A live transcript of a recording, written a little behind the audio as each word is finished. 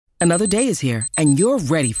Another day is here, and you're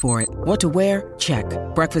ready for it. What to wear? Check.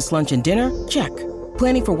 Breakfast, lunch, and dinner? Check.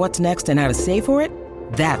 Planning for what's next and how to save for it?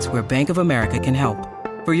 That's where Bank of America can help.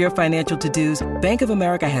 For your financial to-dos, Bank of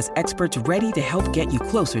America has experts ready to help get you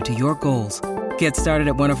closer to your goals. Get started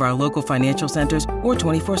at one of our local financial centers or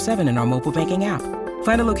 24/7 in our mobile banking app.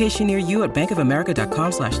 Find a location near you at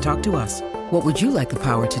bankofamerica.com/talktous. What would you like the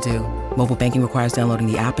power to do? Mobile banking requires downloading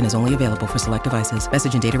the app and is only available for select devices.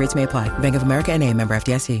 Message and data rates may apply. Bank of America N.A., member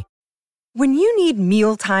FDIC. When you need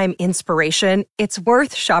mealtime inspiration, it's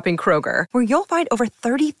worth shopping Kroger, where you'll find over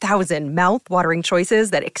 30,000 mouth-watering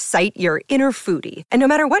choices that excite your inner foodie. And no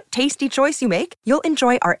matter what tasty choice you make, you'll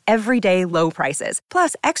enjoy our everyday low prices,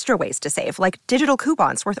 plus extra ways to save, like digital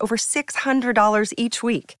coupons worth over $600 each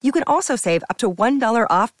week. You can also save up to $1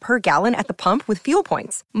 off per gallon at the pump with fuel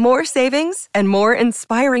points. More savings and more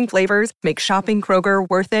inspiring flavors make shopping Kroger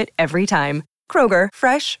worth it every time. Kroger,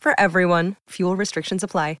 fresh for everyone. Fuel restrictions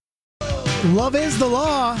apply. Love is the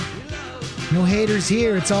law. No haters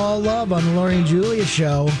here. It's all love on the Lori and Julia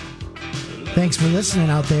show. Thanks for listening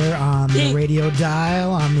out there on the radio dial,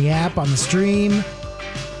 on the app, on the stream,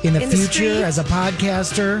 in the future as a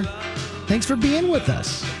podcaster. Thanks for being with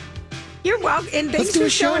us. You're welcome. And thanks for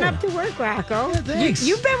showing up to work, Rocco. Yeah, thanks.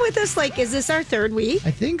 You've been with us, is this our third week? I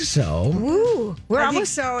think so. Woo. I think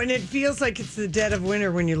so, and it feels like it's the dead of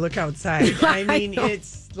winter when you look outside. I mean,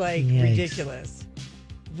 it's ridiculous.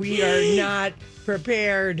 We are not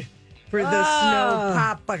prepared for the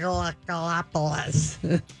snow apocalypse.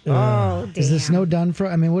 Oh, damn. Is the snow done for?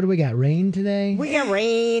 I mean, what do we got? Rain today? We got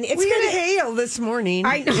rain. We got hail this morning.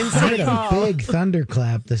 I know. In I St. had Paul. a big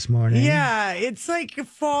thunderclap this morning. Yeah, it's like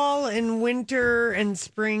fall and winter and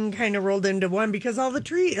spring kind of rolled into one because all the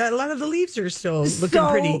a lot of the leaves are still looking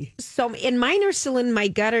pretty. And mine are still in my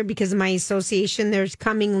gutter because of my association. There's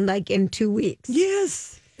coming in 2 weeks.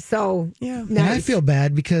 Yes. So, yeah. Nice. And I feel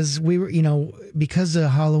bad because we were, because of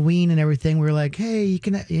Halloween and everything, we were like, hey, you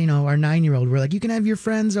can, our 9-year-old, we're like, you can have your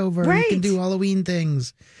friends over. Right. You can do Halloween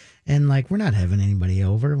things. And we're not having anybody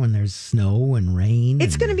over when there's snow and rain.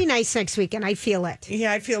 It's going to be nice next weekend. I feel it.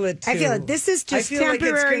 Yeah, I feel it too. I feel it. This is just temporary, like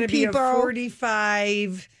it's going to be people. a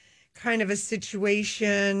 45 kind of a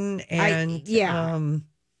situation. And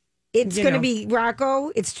it's going to be,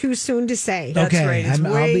 Rocco, it's too soon to say. That's right. It's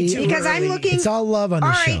way too because early. I'm looking. It's all love on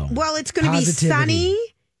the show. All right. Well, it's going to be sunny.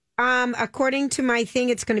 According to my thing,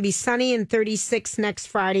 it's going to be sunny and 36 next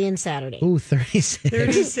Friday and Saturday. Ooh, 36.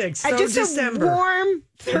 36. So just December. A warm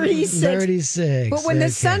 36. 36. But when the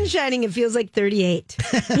sun's shining, it feels like 38.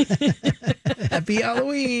 Happy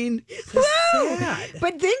Halloween. Woo!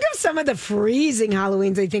 But think of some of the freezing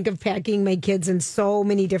Halloweens. I think of packing my kids in so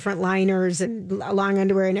many different liners and long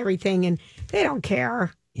underwear and everything, and they don't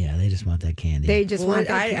care. Yeah, they just want that candy. They just want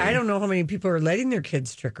that candy. I don't know how many people are letting their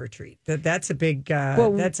kids trick or treat. That's a big,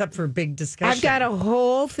 that's up for big discussion. I've got a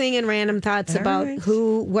whole thing in Random Thoughts about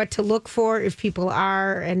what to look for if people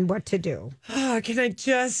are and what to do. Can I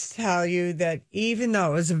just tell you that even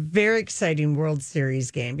though it was a very exciting World Series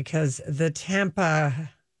game because the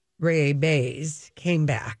Tampa Bay Rays came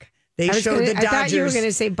back. They showed the Dodgers. I thought you were going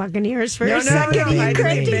to say Buccaneers for a second. You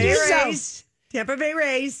corrected yourself. Tampa Bay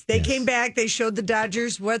Rays. They came back. They showed the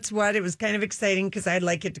Dodgers what's what. It was kind of exciting because I'd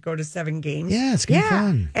like it to go to 7 games. Yeah, it's going to be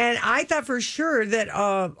fun. And I thought for sure that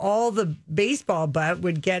all the baseball butt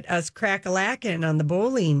would get us crack-a-lacking on the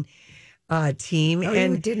bowling team. Oh,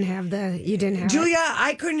 and you didn't have Julia,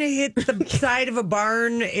 I couldn't have hit the side of a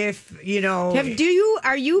barn if,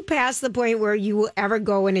 Are you past the point where you will ever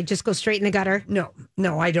go and it just goes straight in the gutter? No,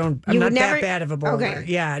 I don't. I'm not that bad of a bowler. Okay.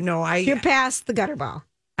 Yeah, no, You're past the gutter ball.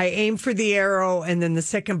 I aim for the arrow, and then the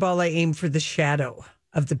second ball, I aim for the shadow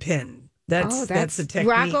of the pin. That's the technique.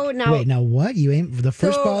 Rocco, now what? You aim for the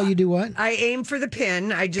first ball, you do what? I aim for the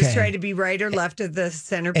pin. I just try to be right or left of the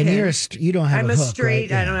center pin. And you don't have I'm a hook, straight.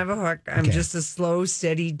 right? I don't have a hook. I'm just a slow,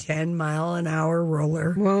 steady 10-mile-an-hour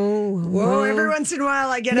roller. Whoa. Every once in a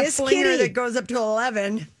while, I get a flinger that goes up to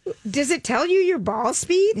 11. Does it tell you your ball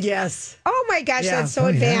speed? Yes. Oh, my gosh, that's so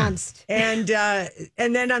advanced. Yeah.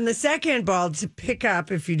 And then on the second ball, to pick up,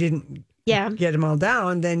 if you didn't get them all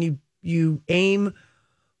down, then you aim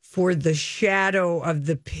for the shadow of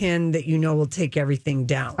the pin that will take everything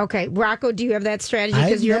down. Okay. Rocco, do you have that strategy?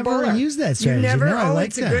 I've never used that strategy. You never? No,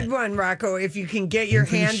 it's a good one, Rocco. If you can get your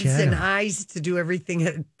hands and eyes to do everything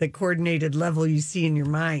at the coordinated level you see in your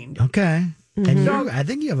mind. Okay. And I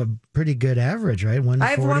think you have a pretty good average, right? I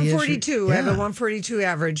have 142. I have a 142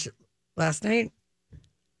 average. Last night,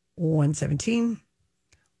 117,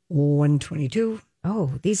 122.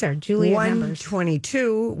 Oh, these are Julia numbers.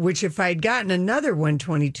 122, which if I'd gotten another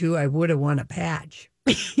 122, I would have won a patch.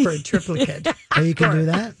 for a triplicate. Oh, you can do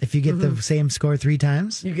that if you get the same score 3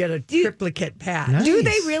 times. You get a triplicate patch. Nice. Do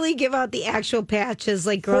they really give out the actual patches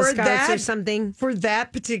like Girl Scouts or something? For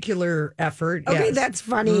that particular effort, Okay, yes. that's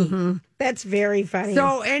funny. That's very funny.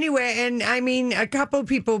 So anyway, and I mean, a couple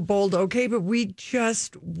people bowled okay, but we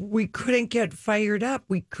couldn't get fired up.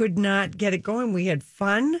 We could not get it going. We had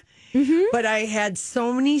fun, but I had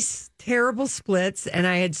so many terrible splits and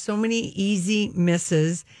I had so many easy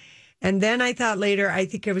misses. And then I thought later, I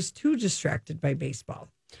think I was too distracted by baseball.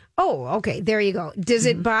 Oh, okay. There you go. Does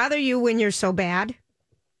it bother you when you're so bad?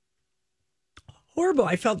 Horrible.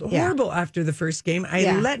 I felt horrible after the first game.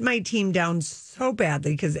 I let my team down so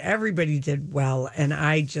badly because everybody did well, and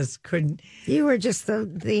I just couldn't. You were just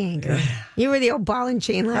the anchor. You were the old ball and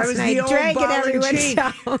chain last I was night, the old dragging ball and everyone chain,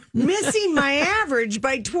 down. missing my average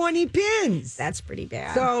by 20 pins. That's pretty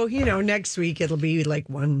bad. So, next week it'll be like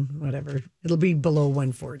whatever. It'll be below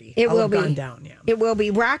 140. It I'll will have be. gone down, yeah. It will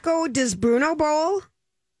be. Rocco, does Bruno bowl?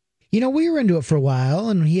 We were into it for a while,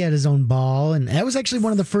 and he had his own ball, and that was actually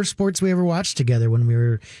one of the first sports we ever watched together when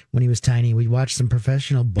he was tiny. We watched some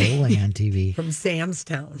professional bowling on TV From Sam's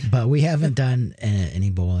Town. but we haven't done any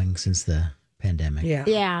bowling since the pandemic. Yeah.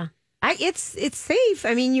 Yeah. It's safe.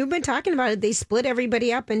 I mean, you've been talking about it. They split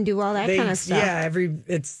everybody up and do all that kind of stuff. Yeah,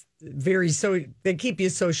 it's very they keep you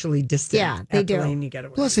socially distant. Yeah, they at the do. lane. You gotta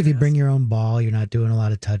wear Plus, a if you mask. bring your own ball, you're not doing a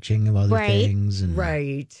lot of touching of other Right. things. And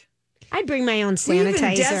Right. I'd bring my own We even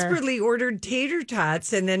sanitizer. desperately ordered tater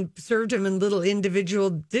tots and then served them in little individual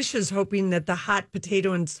dishes, hoping that the hot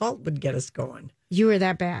potato and salt would get us going. You were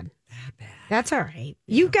that bad. That's all right.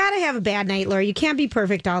 You got to have a bad night, Laura. You can't be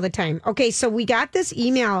perfect all the time. Okay, so we got this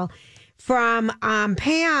email from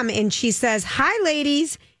Pam, and she says, "Hi,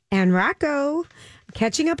 ladies and Rocco.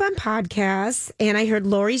 Catching up on podcasts, and I heard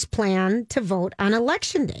Lori's plan to vote on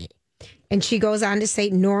Election Day." And she goes on to say,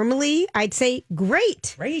 "Normally, I'd say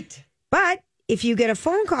great. Great. But if you get a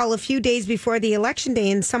phone call a few days before the election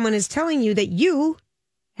day and someone is telling you that you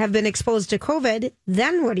have been exposed to COVID,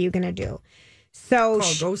 then what are you going to do?" So,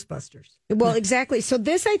 Call Ghostbusters. well, exactly. So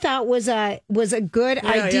this I thought was a good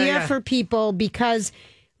idea for people because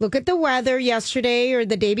look at the weather yesterday or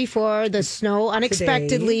the day before, the snow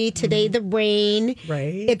unexpectedly, today the rain.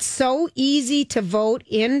 Right. It's so easy to vote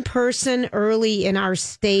in person early in our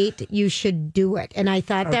state. You should do it. And I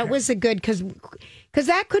thought that was a good because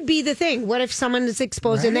that could be the thing. What if someone is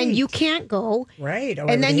exposed and then Right. you can't go? Right. Oh,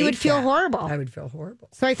 And I then you hate would feel that. horrible. I would feel horrible.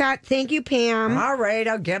 So I thought, thank you, Pam. All right,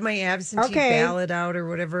 I'll get my absentee ballot out or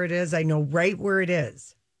whatever it is. I know right where it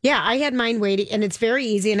is. Yeah, I had mine waiting, and it's very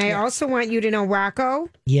easy. And I also want you to know, Rocco,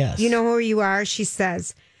 Yes. you know who you are. She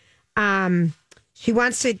says she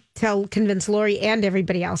wants to convince Lori and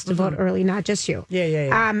everybody else to vote early, not just you.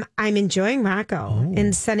 Yeah. I'm enjoying Rocco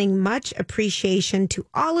and sending much appreciation to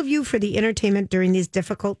all of you for the entertainment during these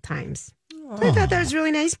difficult times. So I thought that was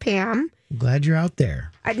really nice, Pam. I'm glad you're out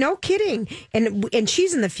there. No kidding. And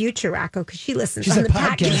she's in the future, Rocco, because she listens She's on a the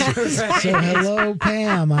podcast. podcast. So hello,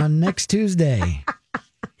 Pam, on next Tuesday.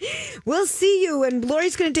 We'll see you. And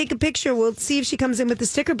Lori's going to take a picture. We'll see if she comes in with the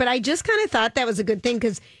sticker. But I just kind of thought that was a good thing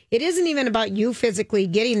because it isn't even about you physically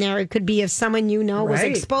getting there. It could be if someone you know was Right,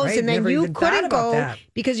 exposed right. and then Never you even thought couldn't about go that.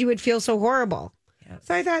 because you would feel so horrible. Yes.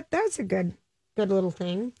 So I thought that was a good little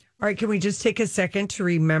thing. All right, can we just take a second to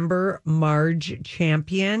remember Marge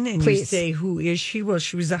Champion? And you Please. say, who is she? Well,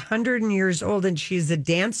 she was 100 years old, and she's a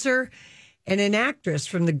dancer and an actress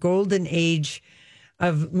from the golden age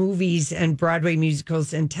of movies and Broadway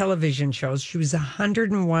musicals and television shows. She was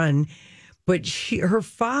 101, but her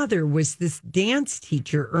father was this dance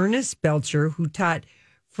teacher, Ernest Belcher, who taught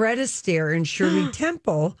Fred Astaire and Shirley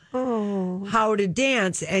Temple how to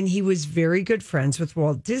dance. And he was very good friends with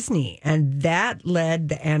Walt Disney. And that led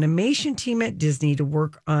the animation team at Disney to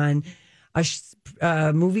work on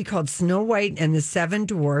a movie called Snow White and the Seven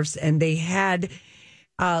Dwarfs. And they had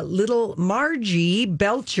little Margie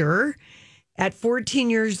Belcher at 14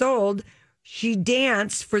 years old. She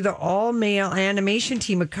danced for the all-male animation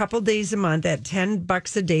team a couple days a month at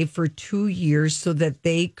 $10 a day for 2 years so that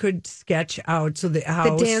they could sketch out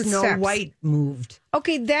how dance Snow steps. White moved.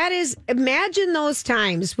 Okay, imagine those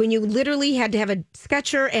times when you literally had to have a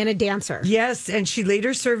sketcher and a dancer. Yes, and she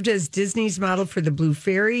later served as Disney's model for the Blue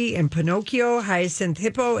Fairy and Pinocchio, Hyacinth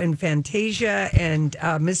Hippo and Fantasia and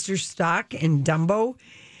Mr. Stock and Dumbo.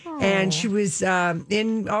 And she was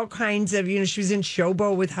in all kinds of, she was in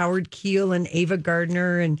Showboat with Howard Keel and Ava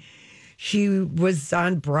Gardner. And she was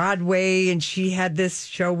on Broadway and she had this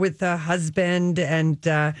show with a husband. And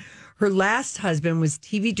her last husband was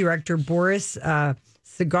TV director Boris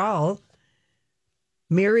Segal,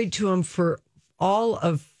 married to him for all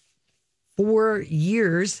of 4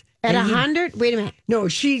 years. At 100? Wait a minute. No,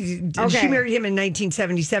 she married him in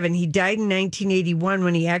 1977. He died in 1981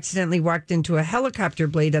 when he accidentally walked into a helicopter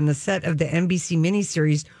blade on the set of the NBC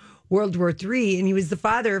miniseries World War III, and he was the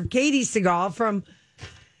father of Katie Seagal from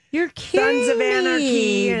You're kidding Sons of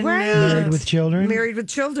Anarchy. And, right. Married with Children. Married with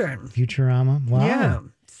Children. Futurama. Wow. Yeah.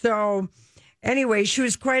 So, anyway, she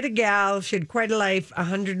was quite a gal. She had quite a life.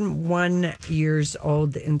 101 years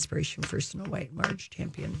old. The inspiration for Snow White. Marge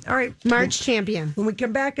Champion. All right. Marge Champion. When we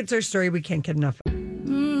come back, it's our story we can't get enough of.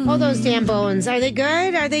 Oh, those damn bones. Are they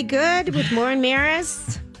good? Are they good with Lauren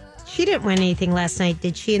Maris? She didn't win anything last night,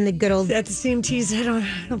 did she? In the good old... At the CMTs, I don't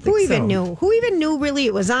think Who even knew? Who even knew really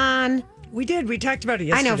it was on? We did. We talked about it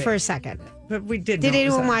yesterday. I know for a second. But we did. Did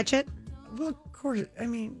anyone watch it? Well, of course. I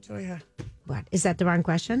mean, Julia. What? Is that the wrong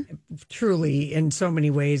question? Truly, in so many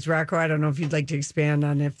ways. Rocco, I don't know if you'd like to expand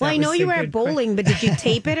on if that Well, I know was you a were good at bowling, but did you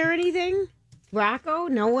tape it or anything? Rocco?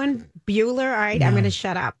 No one? Bueller? All right, I'm going to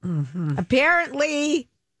shut up. Mm-hmm. Apparently.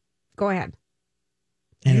 Go ahead.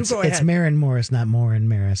 And it's Maren Morris, not Morin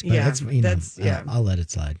Maris. But I'll let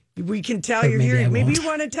it slide. We can tell you're here. Maybe you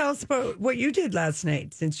want to tell us about what you did last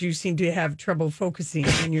night, since you seem to have trouble focusing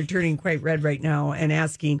and you're turning quite red right now and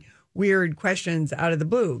asking weird questions out of the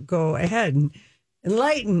blue. Go ahead and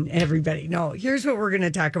enlighten everybody. No, here's what we're going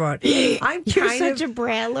to talk about. You're such a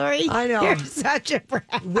brat, Lori. I know. You're such a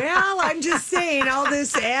brat. Well, I'm just saying all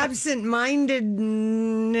this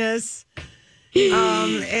absent-mindedness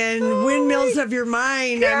and windmills of your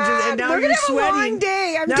mind. God, now you're sweating. A long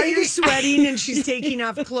day. You're sweating, and she's taking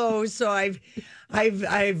off clothes. So I'm right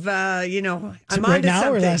now something.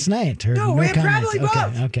 Or last night? Or no probably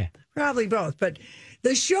both. Okay, probably both. But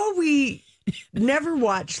the show we never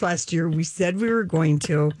watched last year, we said we were going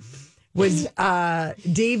to, was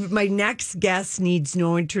Dave. My next guest needs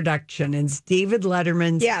no introduction. It's David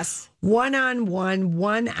Letterman's one-on-one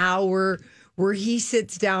 1 hour where he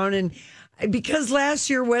sits down and. Because last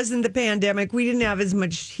year wasn't the pandemic, we didn't have as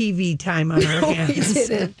much TV time on our hands. We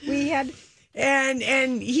didn't. We had,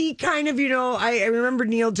 and he kind of, I remember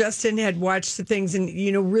Neil Justin had watched the things and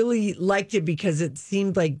really liked it because it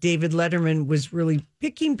seemed like David Letterman was really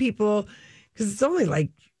picking people because it's only like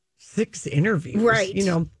 6 interviews, right?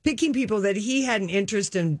 Picking people that he had an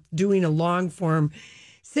interest in doing a long form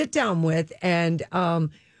sit down with, and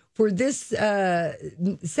for this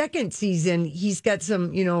second season, he's got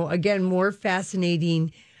some, again, more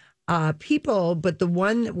fascinating people. But the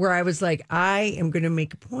one where I was like, I am going to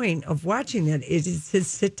make a point of watching that is his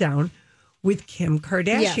sit down with Kim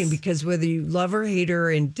Kardashian. Because whether you love her, hate her,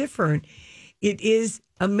 or indifferent, it is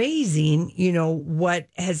amazing, what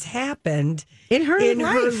has happened in her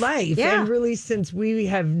life. Yeah. And really since we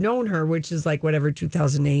have known her, which is like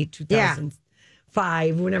 2008, 2000.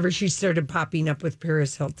 5, whenever she started popping up with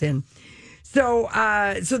Paris Hilton. So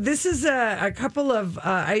this is a couple of,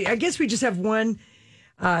 I guess we just have one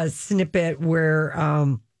snippet where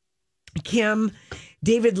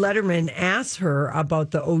David Letterman asks her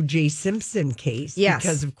about the O.J. Simpson case. Yes.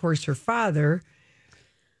 Because, of course, her father,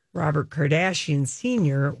 Robert Kardashian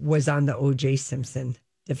Sr., was on the O.J. Simpson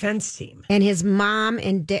defense team. And his mom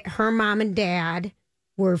and her mom and dad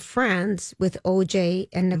were friends with OJ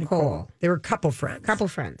and Nicole. They were couple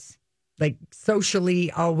friends. Like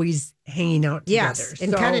socially always hanging out together. Yes,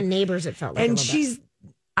 and kind of neighbors it felt like. And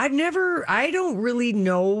I don't really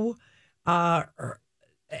know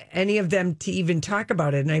any of them to even talk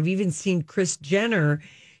about it. And I've even seen Kris Jenner.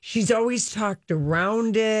 She's always talked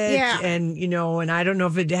around it. Yeah. And, and I don't know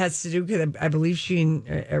if it has to do because I believe she and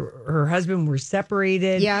her husband were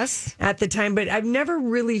separated. Yes. At the time. But I've never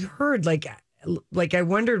really heard like I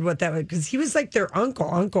wondered what that was because he was like their Uncle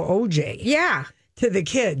OJ. Yeah. To the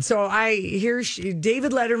kid. So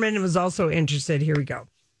David Letterman was also interested. Here we go.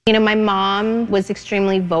 My mom was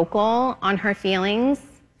extremely vocal on her feelings.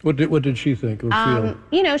 What did she think or feel?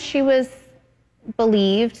 She was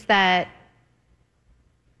believed that,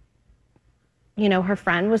 her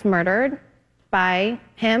friend was murdered by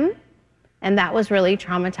him. And that was really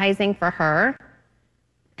traumatizing for her.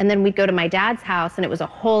 And then we'd go to my dad's house and it was a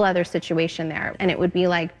whole other situation there. And it would be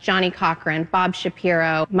like Johnny Cochran, Bob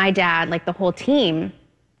Shapiro, my dad, like the whole team.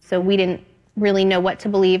 So we didn't really know what to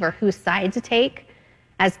believe or whose side to take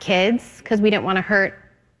as kids because we didn't want to hurt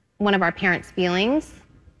one of our parents' feelings.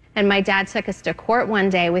 And my dad took us to court one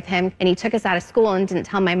day with him and he took us out of school and didn't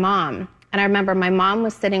tell my mom. And I remember my mom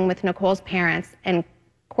was sitting with Nicole's parents and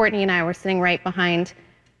Courtney and I were sitting right behind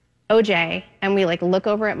OJ, and we look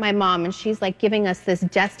over at my mom and she's giving us this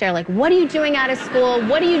death stare, what are you doing out of school?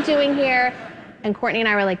 What are you doing here? And Courtney and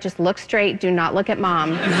I were just look straight, do not look at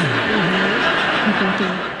mom.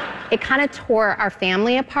 it kind of tore our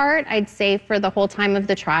family apart, I'd say, for the whole time of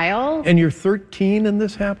the trial. And you're 13 and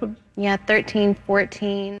this happened? Yeah, 13,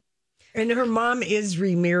 14. And her mom is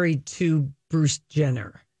remarried to Bruce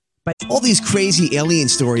Jenner. But all these crazy alien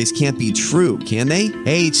stories can't be true, can they?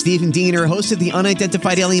 Hey, it's Stephen Diener, host of the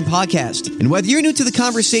Unidentified Alien Podcast. And whether you're new to the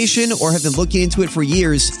conversation or have been looking into it for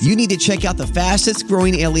years, you need to check out the fastest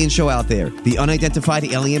growing alien show out there, the Unidentified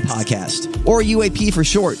Alien Podcast, or UAP for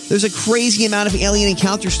short. There's a crazy amount of alien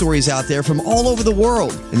encounter stories out there from all over the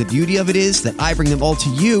world. And the beauty of it is that I bring them all to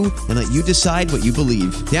you and let you decide what you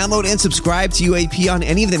believe. Download and subscribe to UAP on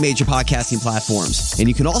any of the major podcasting platforms. And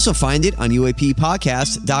you can also find it on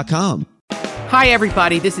UAPpodcast.com. Hi,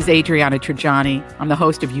 everybody. This is Adriana Trajani. I'm the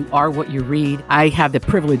host of You Are What You Read. I have the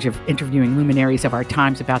privilege of interviewing luminaries of our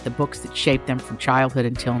times about the books that shaped them from childhood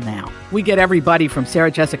until now. We get everybody from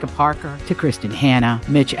Sarah Jessica Parker to Kristen Hanna,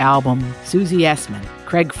 Mitch Albom, Susie Essman,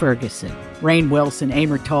 Craig Ferguson, Rainn Wilson,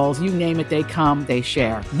 Amor Tolls, you name it, they come, they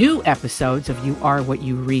share. New episodes of You Are What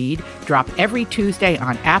You Read drop every Tuesday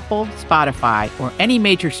on Apple, Spotify, or any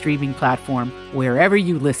major streaming platform wherever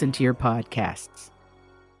you listen to your podcasts.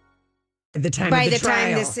 By the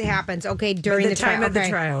time this happens, okay, during the time of the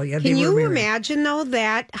trial, yeah. Can you imagine though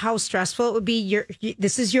how stressful it would be?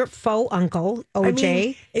 This is your faux uncle, OJ.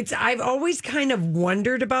 I mean, I've always kind of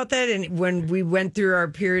wondered about that, and when we went through our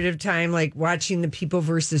period of time, like watching the People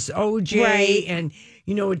versus OJ, right. And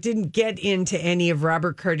it didn't get into any of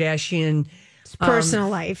Robert Kardashian's personal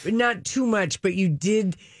life, not too much, but you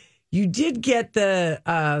did. You did get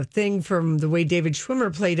the thing from the way David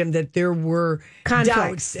Schwimmer played him that there were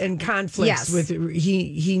doubts and conflicts with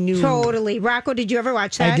he knew totally. Rocco, did you ever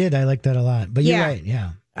watch that? I did. I liked that a lot. But you're right.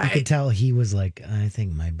 Yeah, I could tell he was like, I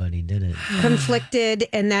think my buddy did it. Conflicted,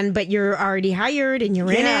 and then but you're already hired and you're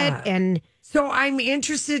in it, and so I'm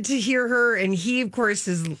interested to hear her. And he, of course,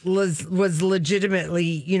 was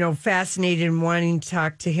legitimately fascinated and wanting to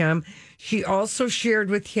talk to him. She also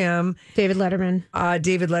shared with him David Letterman,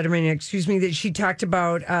 that she talked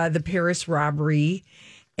about the Paris robbery.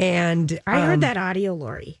 And I heard that audio,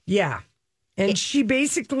 Lori. Yeah. And she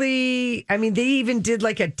basically, they even did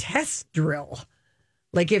like a test drill.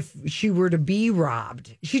 Like if she were to be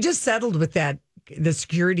robbed. She just settled with the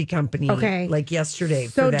security company like yesterday.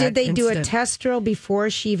 So did they do a test drill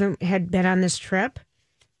before she even had been on this trip?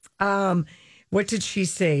 What did she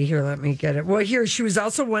say? Here, let me get it. Well, here, she was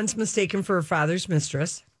also once mistaken for her father's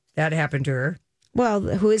mistress. That happened to her. Well,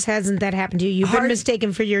 hasn't that happened to you? You've been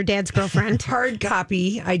mistaken for your dad's girlfriend. Hard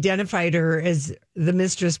copy identified her as the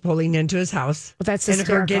mistress pulling into his house. Well, that's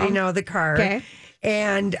hysterical. And her getting out of the car. Okay.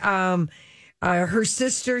 And her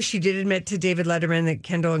sister, she did admit to David Letterman that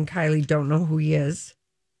Kendall and Kylie don't know who he is.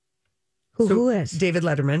 Who is? David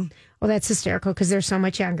Letterman. Well, that's hysterical because they're so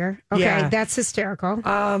much younger. Okay, that's hysterical.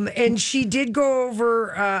 And she did go over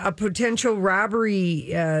a potential robbery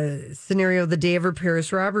scenario the day of her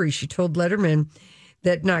Paris robbery. She told Letterman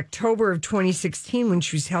that in October of 2016, when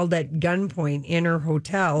she was held at gunpoint in her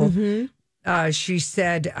hotel, she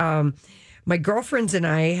said, my girlfriends and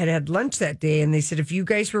I had lunch that day, and they said, if you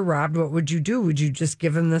guys were robbed, what would you do? Would you just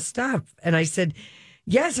give them the stuff? And I said,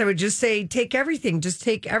 yes, I would just say, take everything. Just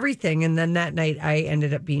take everything. And then that night, I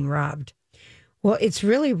ended up being robbed. Well, it's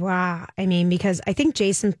really raw. Because I think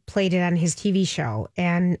Jason played it on his TV show.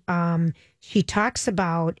 And she talks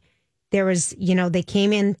about there was, they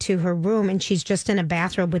came into her room and she's just in a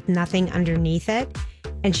bathrobe with nothing underneath it.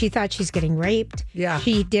 And she thought she's getting raped. Yeah.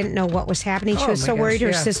 She didn't know what was happening. She was so worried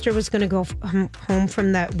her sister was going to go home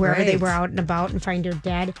from wherever they were out and about and find her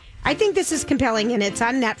dead. I think this is compelling, and it's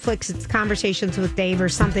on Netflix. It's Conversations with Dave or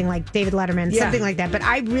something like David Letterman, something like that. But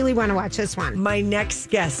I really want to watch this one. My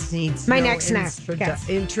next guest needs introduction.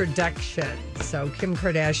 So Kim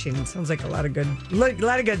Kardashian sounds like a lot of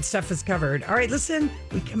good stuff is covered. All right, listen,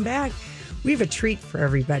 we come back. We have a treat for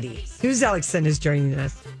everybody. Suze Ellingson is joining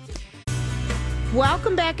us.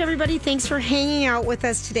 Welcome back, everybody. Thanks for hanging out with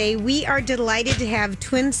us today. We are delighted to have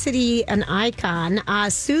Twin City, an icon,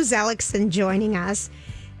 Suze Ellingson, joining us.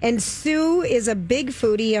 And Sue is a big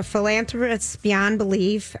foodie, a philanthropist beyond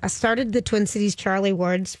belief. Started the Twin Cities Charlie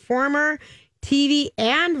Awards, former TV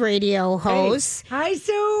and radio host. Hey. Hi,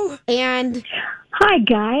 Sue. And hi,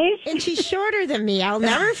 guys. And she's shorter than me. I'll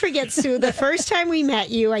never forget, Sue. The first time we met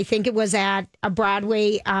you, I think it was at a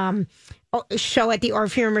Broadway show at the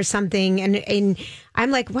Orpheum or something, and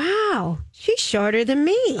I'm like, wow, she's shorter than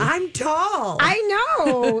me. I'm tall. I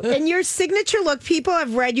know. And your signature look, people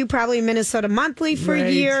have read you probably in Minnesota Monthly for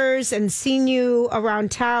years and seen you around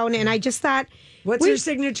town, and I just thought, what's your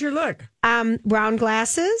signature look? Round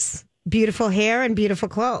glasses, beautiful hair, and beautiful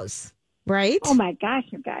clothes, right? Oh my gosh,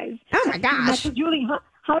 you guys. Oh my gosh. Julie,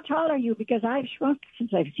 How tall are you? Because I've shrunk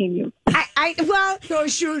since I've seen you. Well, so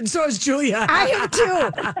is Julia. I have too.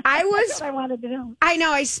 That's what I wanted to know. I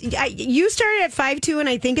know. You started at 5'2", and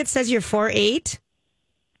I think it says you're 4'8".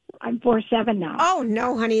 I'm 4'7" now. Oh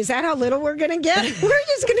no, honey! Is that how little we're gonna get? We're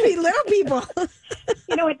just gonna be little people.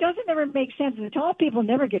 It doesn't ever make sense. The tall people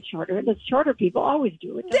never get shorter. The shorter people always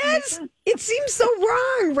do. It seems so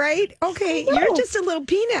wrong, right? Okay, No. You're just a little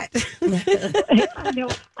peanut. I know.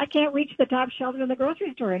 I can't reach the top shelf in the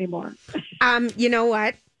grocery store anymore. You know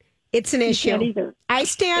what? It's an issue. Can't either. I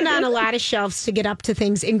stand on a lot of shelves to get up to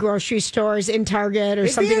things in grocery stores, in Target, or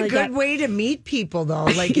something like that. It'd be a good way to meet people, though.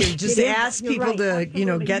 Like, you just ask people to,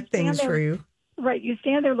 get things for you. Right. You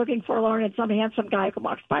stand there looking forlorn, and some handsome guy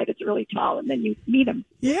walks by that's really tall, and then you meet him.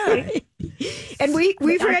 Yeah. Right? And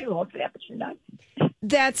we've read...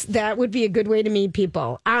 That That would be a good way to meet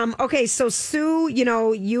people. Okay, so Sue,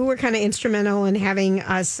 you were kind of instrumental in having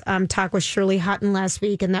us talk with Shirley Hutton last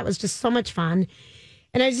week, and that was just so much fun.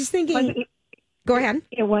 And I was just thinking, go ahead.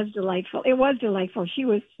 It was delightful. She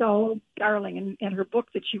was so darling, and her book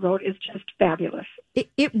that she wrote is just fabulous.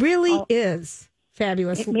 It really is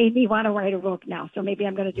fabulous. It made me want to write a book now, so maybe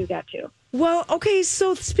I'm going to do that too. Well, okay,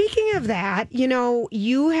 so speaking of that,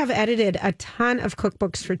 you have edited a ton of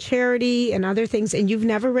cookbooks for charity and other things, and you've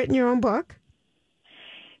never written your own book?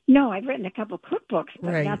 No, I've written a couple cookbooks,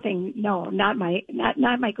 but right. nothing. No, not my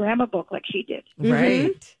grandma book like she did.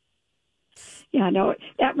 Right. Mm-hmm. Yeah, no,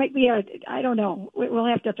 that might be I don't know. We'll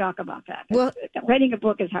have to talk about that. Well, writing a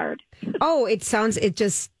book is hard.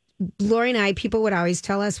 Lori and I, people would always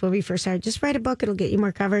tell us when we first started, just write a book, it'll get you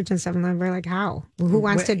more coverage and stuff. And we're like, how? Who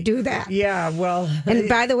wants to do that? Yeah, well. And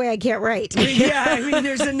by the way, I can't write. Yeah, I mean,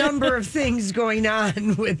 there's a number of things going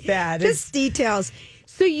on with that. Just details.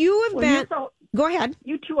 So you have been. Go ahead.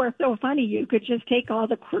 You two are so funny. You could just take all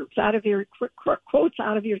the quotes out of your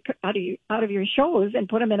shows and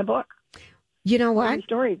put them in a book. You know what?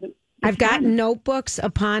 Stories. I've got notebooks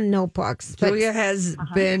upon notebooks. Julia has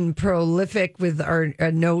been prolific with our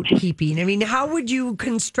note keeping. I mean, how would you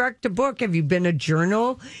construct a book? Have you been a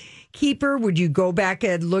journal keeper? Would you go back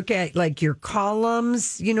and look at like your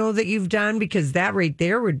columns, that you've done? Because that right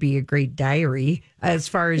there would be a great diary as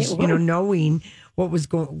far as, knowing what was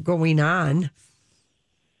going on.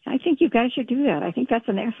 I think you guys should do that. I think that's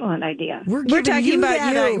an excellent idea. We're talking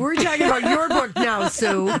about you. We're talking about your book now,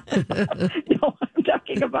 Sue. No, I'm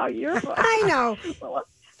talking about your book. I know. Well,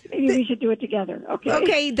 maybe we should do it together. Okay.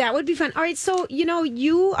 Okay, that would be fun. All right, so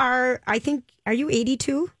you are. I think. Are you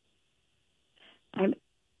 82? I'm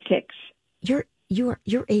 6. You're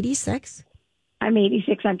 86. I'm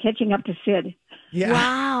 86. I'm catching up to Sid. Yeah.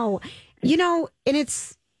 Wow. And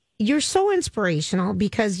you're so inspirational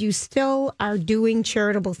because you still are doing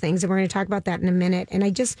charitable things. And we're going to talk about that in a minute. And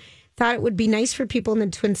I just thought it would be nice for people in the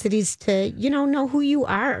Twin Cities to, know who you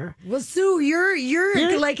are. Well, Sue,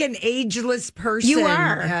 you're like an ageless person. You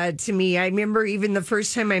are. To me. I remember even the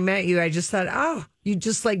first time I met you, I just thought, oh, you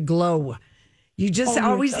just like glow. You just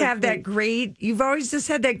always have that you've always just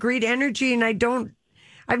had that great energy. And I've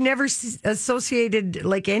never associated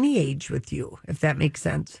like any age with you, if that makes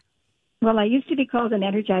sense. Well, I used to be called an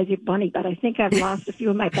Energizer Bunny, but I think I've lost a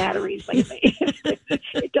few of my batteries lately.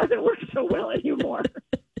 It doesn't work so well anymore.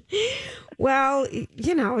 Well,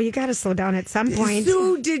 you got to slow down at some point.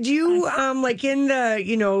 Sue, did you, like in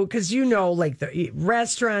the, because like the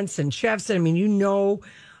restaurants and chefs, I mean,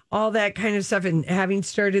 all that kind of stuff, and having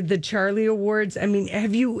started the Charlie Awards, I mean,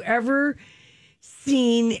 have you ever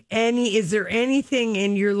seen is there anything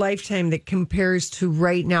in your lifetime that compares to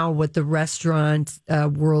right now what the restaurant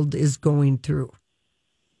world is going through?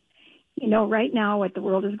 Right now what the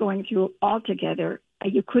world is going through altogether,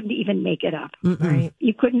 you couldn't even make it up. Right?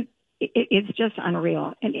 You couldn't. It's just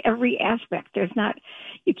unreal in every aspect.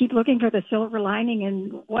 You keep looking for the silver lining,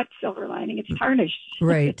 and what silver lining? It's tarnished.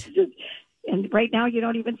 Right. And right now, you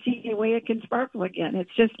don't even see a way it can sparkle again. It's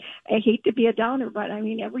just, I hate to be a downer, but I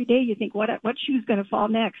mean, every day you think, what shoe's going to fall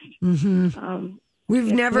next? Mm-hmm.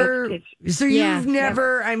 You've never,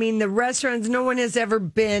 I mean, the restaurants, no one has ever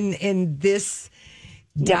been in this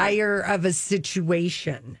dire of a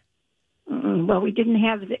situation. Well, we didn't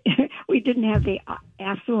have the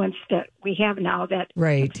affluence that we have now that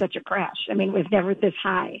right. It's such a crash. I mean, it was never this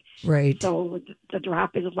high. Right. So the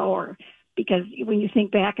drop is lower. Because when you think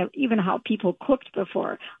back of even how people cooked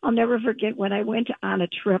before, I'll never forget when I went on a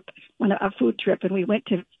food trip, and we went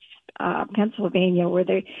to Pennsylvania, where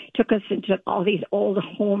they took us into all these old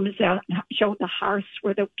homes and showed the hearths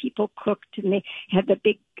where the people cooked, and they had the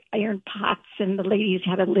big iron pots, and the ladies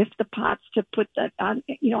had to lift the pots to put that on,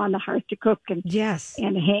 on the hearth to cook, and yes,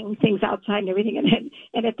 and hang things outside and everything.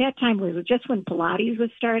 And at that time, it was just when Pilates was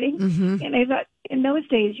starting, and I thought in those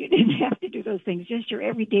days, you didn't have to do those things. Just your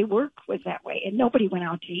everyday work was that way, and nobody went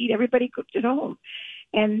out to eat. Everybody cooked at home.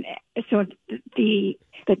 And so the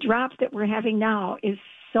drop that we're having now is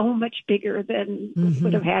so much bigger than we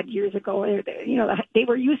would have had years ago. You know, they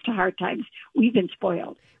were used to hard times. We've been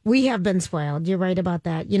spoiled. We have been spoiled. You're right about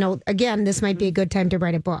that. You know, again, this might be a good time to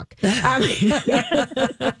write a book.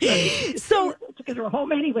 So because we're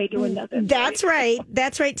home anyway doing nothing. That's right.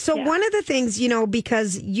 That's right. So one of the things, you know,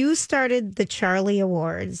 because you started the Charlie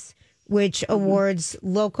Awards, which awards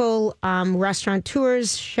local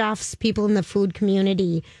restaurateurs, chefs, people in the food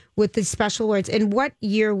community with the special awards. And what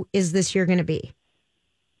year is this year going to be?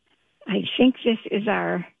 I think this is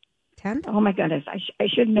our 10th. Oh my goodness, I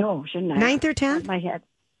should know, shouldn't I? 9th or 10th? My head,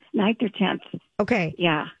 9th or 10th. Okay.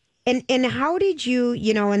 Yeah. And how did you,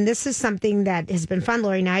 you know, and this is something that has been fun,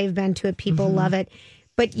 Lori, and I have been to it. People love it.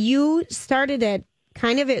 But you started it,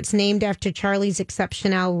 kind of, it's named after Charlie's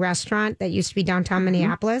Exceptional restaurant that used to be downtown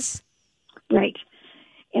Minneapolis. Right.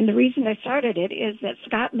 And the reason I started it is that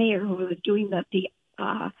Scott Mayer, who was doing the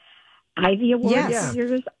Ivy Awards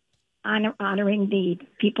years, honoring the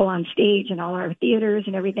people on stage and all our theaters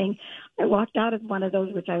and everything. I walked out of one of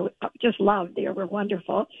those, which I just loved. They were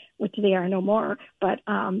wonderful, which they are no more, but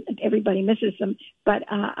everybody misses them. But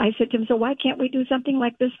I said to him, so why can't we do something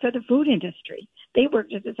like this for the food industry? They work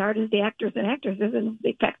just as hard as the actors and actresses, and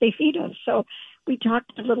in fact, they feed us. So we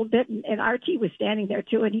talked a little bit, and RT was standing there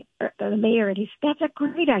too, and the mayor, and he said, that's a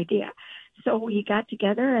great idea. So we got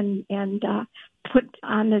together and put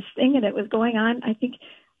on this thing, and it was going on, I think.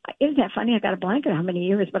 Isn't that funny? I got a blank on how many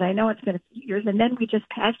years, but I know it's been a few years. And then we just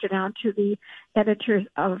passed it on to the editors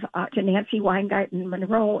to Nancy Weingarten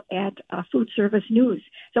Monroe at Food Service News.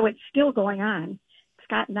 So it's still going on.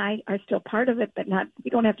 Scott and I are still part of it, but we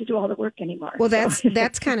don't have to do all the work anymore. Well,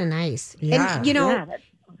 that's kind of nice. Yeah. And, you know,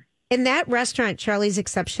 in that restaurant, Charlie's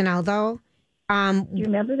Exceptional, though. Do you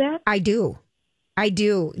remember that? I do.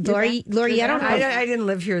 Lori, I don't know. I didn't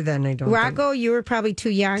live here then. I don't. Rocco, you were probably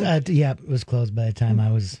too young. Yeah, it was closed by the time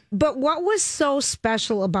I was. But what was so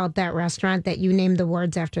special about that restaurant that you named the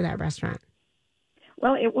words after that restaurant?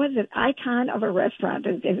 Well, it was an icon of a restaurant,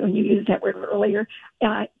 when you used that word earlier.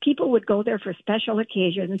 People would go there for special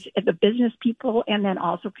occasions, the business people, and then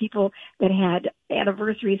also people that had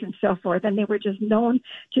anniversaries and so forth. And they were just known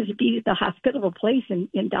to be the hospitable place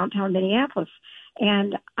in downtown Minneapolis.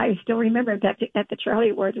 And I still remember that at the Charlie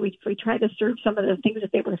Awards, we tried to serve some of the things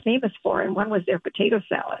that they were famous for, and one was their potato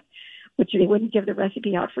salad, which they wouldn't give the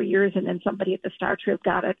recipe out for years, and then somebody at the Star Trip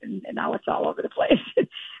got it, and now it's all over the place.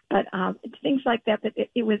 But things like that.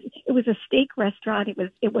 It was a steak restaurant.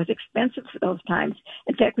 It was expensive for those times.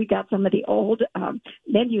 In fact, we got some of the old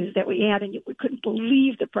menus that we had, and we couldn't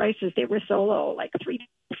believe the prices. They were so low, like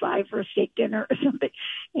 $3.5 for a steak dinner or something.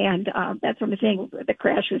 And that's what I'm saying. The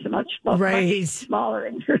crash was much smaller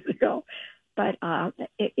years ago. But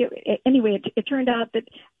anyway, it turned out that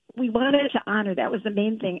we wanted to honor, that was the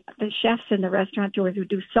main thing, the chefs and the restaurateurs who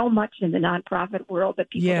do so much in the nonprofit world that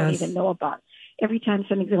people don't even know about. Every time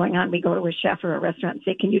something's going on, we go to a chef or a restaurant and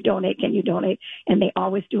say, can you donate? Can you donate? And they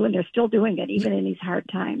always do, and they're still doing it, even in these hard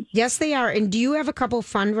times. Yes, they are. And do you have a couple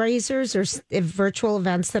fundraisers or virtual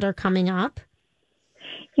events that are coming up?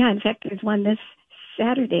 Yeah, in fact, there's one this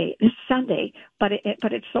Sunday, but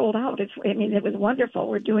it's sold out. It was wonderful.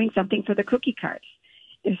 We're doing something for the cookie carts.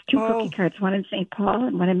 There's two cookie carts, one in St. Paul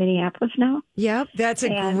and one in Minneapolis now. Yep. That's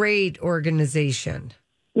a great organization.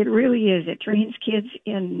 It really is. It trains kids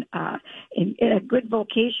in a good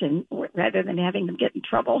vocation rather than having them get in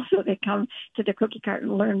trouble. So they come to the cookie cart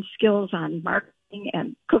and learn skills on marketing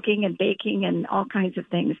and cooking and baking and all kinds of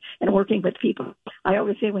things and working with people. I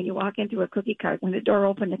always say when you walk into a cookie cart, when the door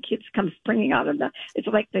opens, the kids come springing out of it's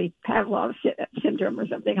like the Pavlov syndrome or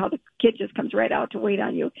something, how the kid just comes right out to wait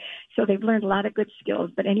on you. So they've learned a lot of good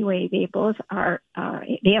skills. But anyway, they both are,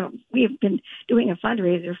 we have been doing a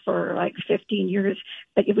fundraiser for like 15 years,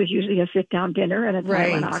 but it was usually a sit-down dinner and a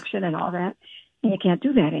silent auction and all that. And you can't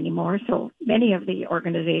do that anymore. So many of the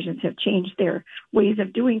organizations have changed their ways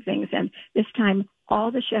of doing things. And this time, all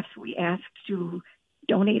the chefs we asked to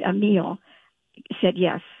donate a meal said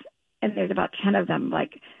yes. And there's about 10 of them,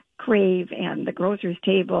 like Crave and the Grocer's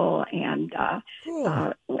Table and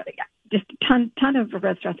just a ton of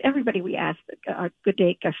restaurants. Everybody we asked, Good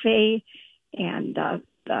Day Cafe and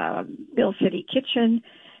the Mill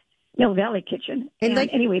Valley Kitchen. And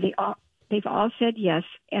anyway, they've all said yes,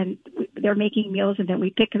 and they're making meals, and then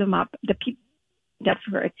we pick them up. The people that's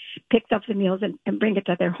where it picked up the meals and bring it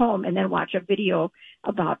to their home, and then watch a video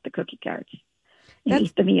about the cookie carts and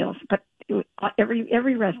eat the meals. But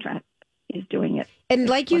every restaurant is doing it. And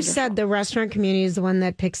like you wonderful. said, the restaurant community is the one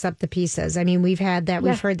that picks up the pieces. I mean, we've had that. Yeah.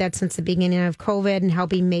 We've heard that since the beginning of COVID, and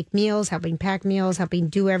helping make meals, helping pack meals, helping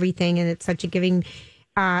do everything. And it's such a giving,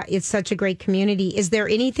 it's such a great community. Is there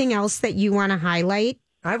anything else that you want to highlight?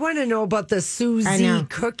 I want to know about the Susie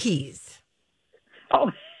cookies.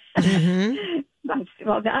 Oh,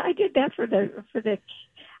 well, I did that for the.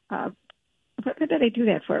 What did I do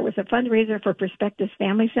that for? It was a fundraiser for Perspectives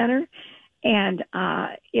Family Center, and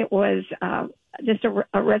it was just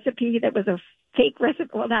a recipe that was a fake recipe.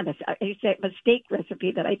 Well, not a mistake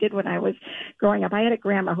recipe that I did when I was growing up. I had a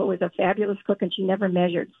grandma who was a fabulous cook, and she never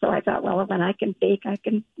measured. So I thought, well, when I can bake, I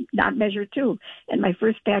can not measure too. And my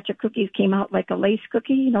first batch of cookies came out like a lace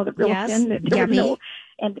cookie, you know, the real thin.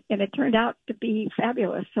 And it turned out to be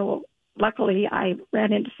fabulous. So luckily, I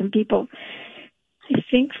ran into some people, I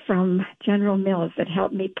think from General Mills, that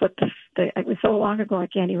helped me put it was so long ago I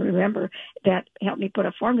can't even remember, that helped me put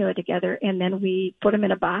a formula together, and then we put them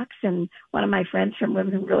in a box. And one of my friends from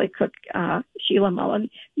Women Who Really Cook, Sheila Mullen,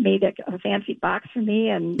 made a fancy box for me,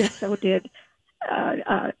 and so did.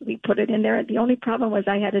 We put it in there. The only problem was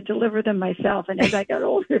I had to deliver them myself, and as I got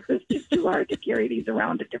older, it was just too hard to carry these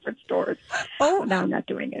around to different stores. So now I'm not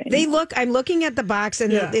doing it anymore. I'm looking at the box,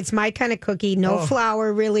 and it's my kind of cookie. No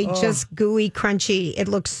flour, really, just gooey, crunchy. It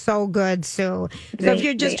looks so good, Sue. So if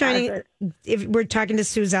you're just if we're talking to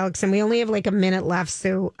Sue Zellickson, we only have like a minute left,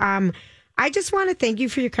 Sue. I just want to thank you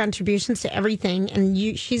for your contributions to everything, and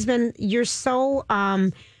you're so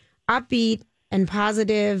upbeat and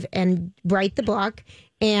positive, and write the book.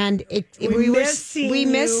 And we miss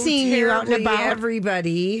seeing you out and about.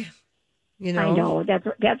 Everybody, you know. I know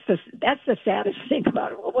that's the saddest thing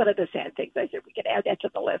about it. Well, one of the sad things. I said we could add that to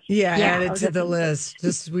the list. Yeah, add it to the list.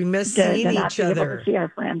 Just we miss seeing each other. To see our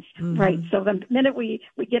friends, right? So the minute we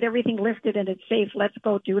get everything lifted and it's safe, let's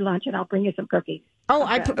go do lunch, and I'll bring you some cookies. Oh,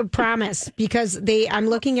 I promise, because I'm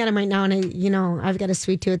looking at them right now, and I've got a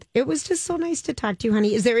sweet tooth. It was just so nice to talk to you,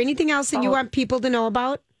 honey. Is there anything else that you want people to know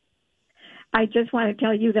about? I just want to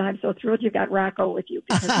tell you that I'm so thrilled you got Rocco with you,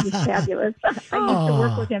 because he's fabulous. I used to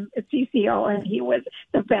work with him at CCO, and he was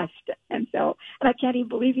the best. And I can't even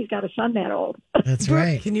believe he's got a son that old. That's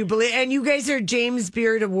right. Can you believe? And you guys are James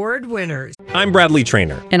Beard Award winners. I'm Bradley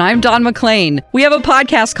Trainer. And I'm Don McClain. We have a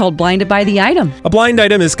podcast called Blinded by the Item. A blind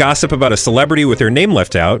item is gossip about a celebrity with their name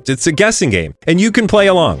left out. It's a guessing game, and you can play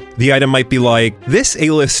along. The item might be like, this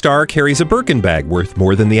A-list star carries a Birkin bag worth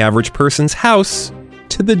more than the average person's house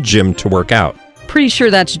to the gym to work out. Pretty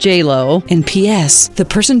sure that's J-Lo. And P.S. the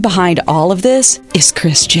person behind all of this is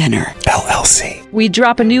Kris Jenner, LLC. We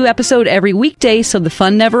drop a new episode every weekday so the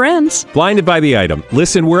fun never ends. Blinded by the Item.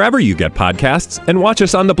 Listen wherever you get podcasts, and watch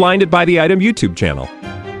us on the Blinded by the Item YouTube channel.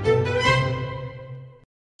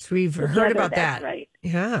 We've heard about that. That's right.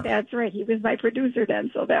 Yeah. That's right. He was my producer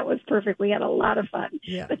then, so that was perfect. We had a lot of fun.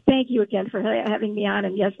 Yeah. But thank you again for having me on.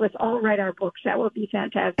 And yes, let's all write our books. That would be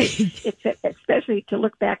fantastic, especially to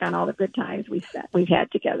look back on all the good times we've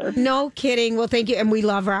had together. No kidding. Well, thank you. And we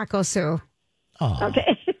love Rocco, Sue. Oh.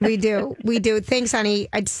 Okay. We do. Thanks, honey.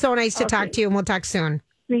 It's so nice to talk to you, and we'll talk soon.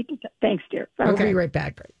 Thanks, dear. We'll be right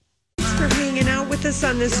back. Thanks for hanging out with us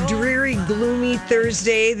on this dreary, gloomy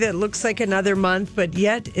Thursday that looks like another month, but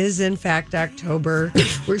yet is in fact October.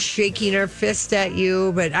 We're shaking our fist at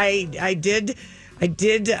you, but I did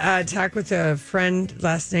talk with a friend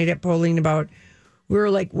last night at bowling about. We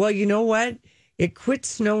were like, well, you know what? It quit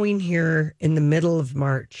snowing here in the middle of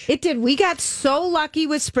March. It did. We got so lucky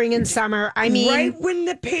with spring and summer. I mean, right when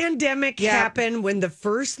the pandemic happened, when the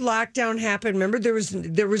first lockdown happened, remember there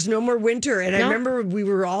was no more winter. And I remember we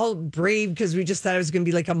were all brave because we just thought it was going to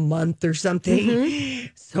be like a month or something. Mm-hmm.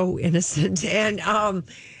 So innocent. And,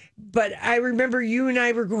 but I remember you and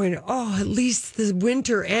I were going, oh, at least the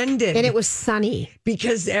winter ended. And it was sunny.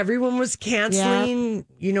 Because everyone was canceling,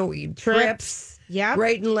 trips. Yeah,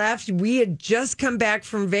 right and left. We had just come back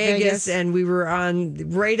from Vegas. And we were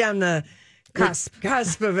right on the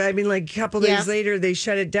cusp of. I mean, like a couple days later, they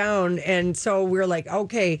shut it down, and so we were like,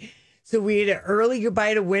 okay. So we had an early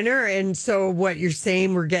goodbye to winter, and so what you're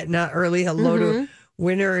saying, we're getting an early hello to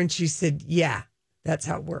winter, and she said, yeah, that's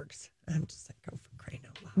how it works. I'm just like, oh, for crying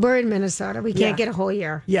out loud. We're in Minnesota. We can't get a whole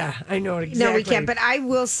year. Yeah, I know exactly. No, we can't. But I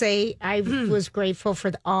will say, I was grateful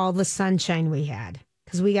for all the sunshine we had.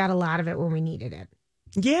 Because we got a lot of it when we needed it.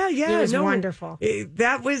 Yeah. It was wonderful.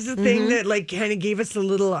 That was the thing that like kind of gave us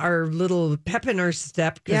our little pep in our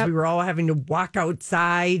step because we were all having to walk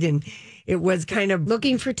outside and it was kind of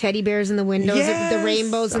looking for teddy bears in the windows, the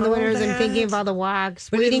rainbows in the windows, and thinking of all the walks,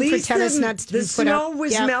 but waiting for tennis nets to be put up. The snow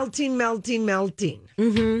was melting.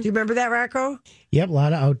 Mm-hmm. Do you remember that, Rocco? Yep, a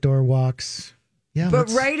lot of outdoor walks. Yeah, but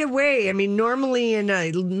right away, I mean, normally, in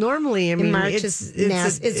March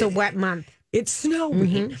it's a wet month. It's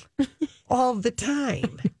snowing all the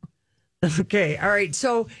time. Okay, all right.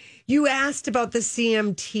 So you asked about the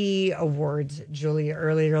CMT awards, Julia,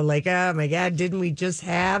 earlier. Like, oh my God, didn't we just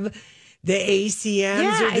have the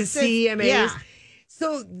ACMs or the CMAs? Yeah.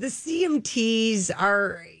 So the CMTs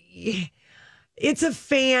are... It's a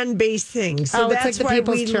fan-based thing. So that's it's like why the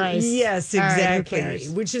People's Choice. Yes, exactly.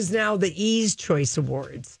 Which is now the E's Choice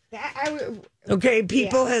Awards. Okay,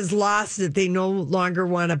 people has lost it. They no longer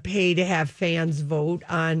want to pay to have fans vote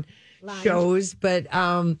on shows, but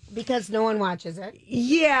because no one watches it.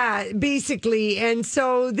 Yeah, basically. And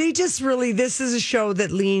so they just really, this is a show that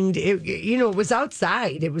leaned, it was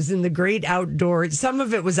outside. It was in the great outdoors. Some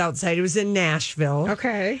of it was outside. It was in Nashville.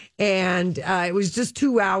 Okay. And it was just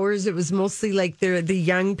 2 hours. It was mostly like the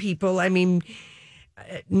young people. I mean,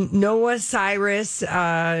 Noah Cyrus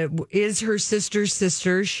is her sister's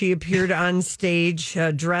sister. She appeared on stage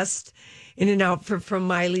dressed in an outfit from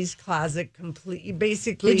Miley's Closet, completely,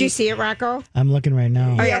 basically. Did you see it, Rocco? I'm looking right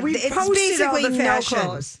now. Oh, yeah, we it's posted basically all the no fashion.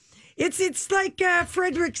 clothes. It's like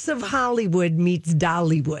Fredericks of Hollywood meets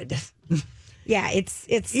Dollywood. Yeah, it's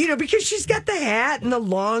because she's got the hat and the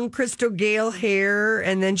long Crystal Gale hair,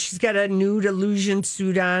 and then she's got a nude illusion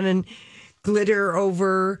suit on and glitter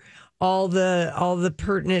over all the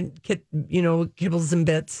pertinent kibbles and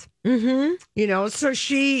bits. Mm-hmm. So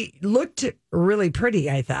she looked really pretty,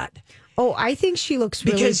 I thought. Oh, I think she looks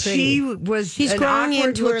really because pretty. She's an growing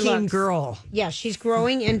into her awkward-looking looks. girl. Yeah, she's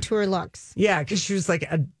growing into her looks. Yeah, because she was like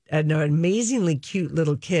an amazingly cute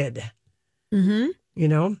little kid. Mm-hmm.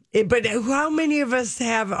 But how many of us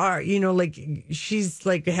have she's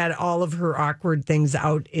like had all of her awkward things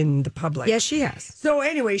out in the public. Yes, she has. So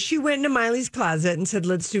anyway, she went into Miley's Closet and said,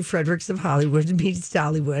 let's do Fredericks of Hollywood meets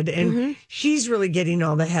Dollywood. And she's really getting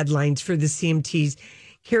all the headlines for the CMTs.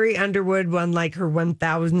 Carrie Underwood won like her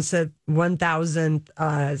 1,000th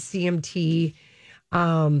CMT.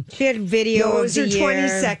 She had video. No, it was her of the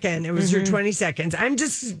 22nd. It was her 22nd. I'm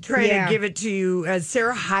just trying to give it to you.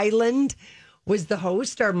 Sarah Hyland was the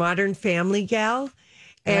host, our Modern Family gal.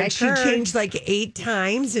 And she changed like 8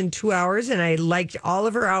 times in 2 hours. And I liked all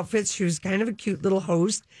of her outfits. She was kind of a cute little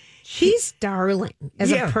host. She's darling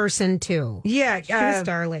as a person, too. Yeah. She's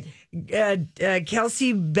darling.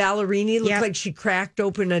 Kelsey Ballerini looked like she cracked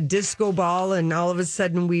open a disco ball. And all of a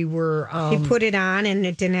sudden we were... she put it on and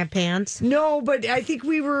it didn't have pants? No, but I think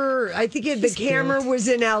the camera was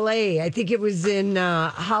in L.A. I think it was in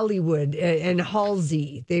Hollywood and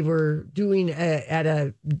Halsey. They were doing at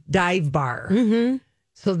a dive bar. Mm-hmm.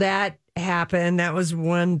 So that happened. That was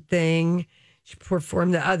one thing. She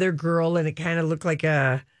performed the other girl, and it kind of looked like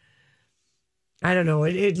I don't know.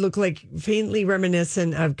 It looked like faintly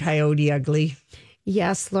reminiscent of Coyote Ugly.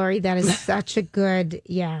 Yes, Lori, that is such a good,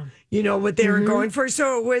 You know what they were going for?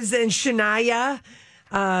 So it was, and Shania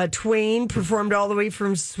Twain performed all the way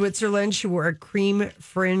from Switzerland. She wore a cream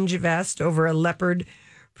fringe vest over a leopard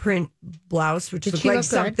print blouse, which looked like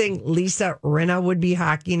something Lisa Rinna would be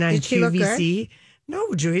hawking on QVC.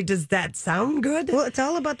 No, Julia, does that sound good? Well, it's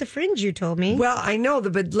all about the fringe, you told me. Well, I know,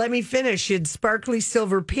 but let me finish. She had sparkly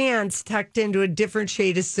silver pants tucked into a different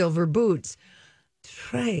shade of silver boots.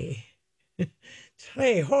 Trey,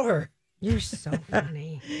 whore. You're so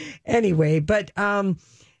funny. Anyway, but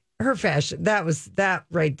her fashion, that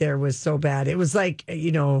right there was so bad. It was like,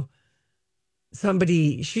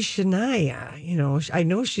 somebody, she's Shania, I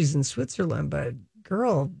know she's in Switzerland, but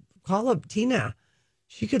girl, call up Tina.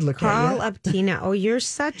 She could look at you. Call up Tina. Oh, you're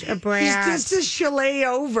such a brat. She's just a chalet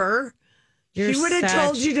over. She would have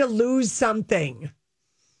told you to lose something.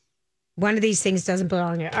 One of these things doesn't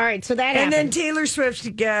belong here. All right, so that happened. And then Taylor Swift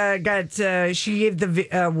she gave the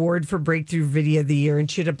award for Breakthrough Video of the Year,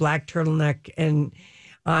 and she had a black turtleneck and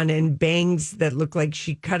bangs that looked like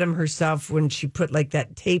she cut them herself when she put like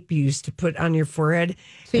that tape you used to put on your forehead.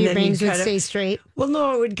 So your bangs would stay straight? Well,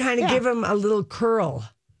 no, it would kind of give them a little curl.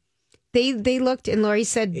 They looked, and Lori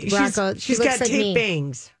said, Rocco, she's got like tape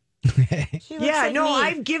bangs.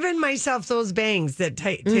 I've given myself those bangs that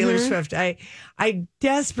Taylor Swift. I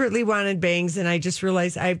desperately wanted bangs, and I just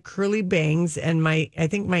realized I have curly bangs, and I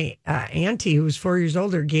think my auntie, who was 4 years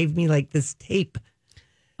older, gave me like this tape.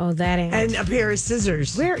 Oh, that aunt. And a pair of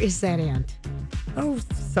scissors. Where is that aunt? Oh,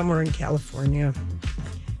 somewhere in California.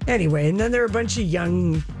 Anyway, and then there were a bunch of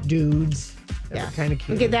young dudes. Kind of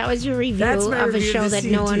cute. Okay, that was your review of a show that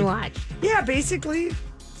no one watched. Yeah, basically.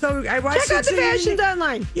 So I watched. Check out the fashions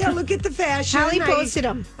online. Yeah, look at the fashion. Hallie posted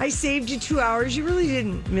them. I saved you 2 hours. You really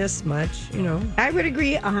didn't miss much, I would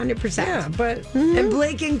agree 100%. Yeah, but and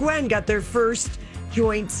Blake and Gwen got their first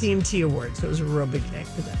joint CMT award, so it was a real big night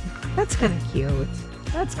for them. That's kind of cute.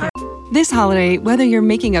 That's kind This holiday, whether you're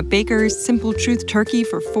making a Baker's Simple Truth turkey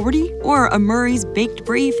for 40 or a Murray's Baked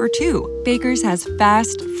Brie for 2, Baker's has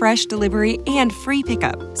fast, fresh delivery and free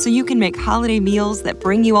pickup, so you can make holiday meals that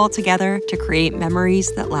bring you all together to create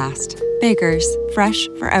memories that last. Baker's, fresh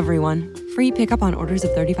for everyone. Free pickup on orders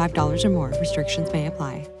of $35 or more. Restrictions may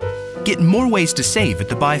apply. Get more ways to save at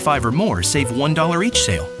the Buy 5 or More Save $1 each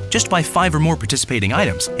sale. Just buy 5 or more participating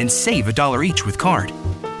items and save $1 each with card.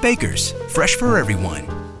 Baker's, fresh for everyone.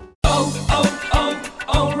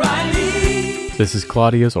 O'Reilly. This is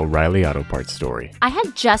Claudia's O'Reilly Auto Parts story. I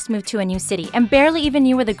had just moved to a new city and barely even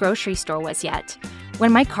knew where the grocery store was yet.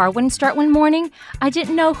 When my car wouldn't start one morning, I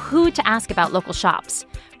didn't know who to ask about local shops.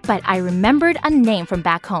 But I remembered a name from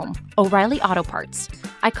back home, O'Reilly Auto Parts.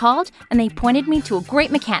 I called and they pointed me to a great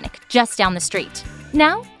mechanic just down the street.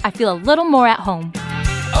 Now I feel a little more at home.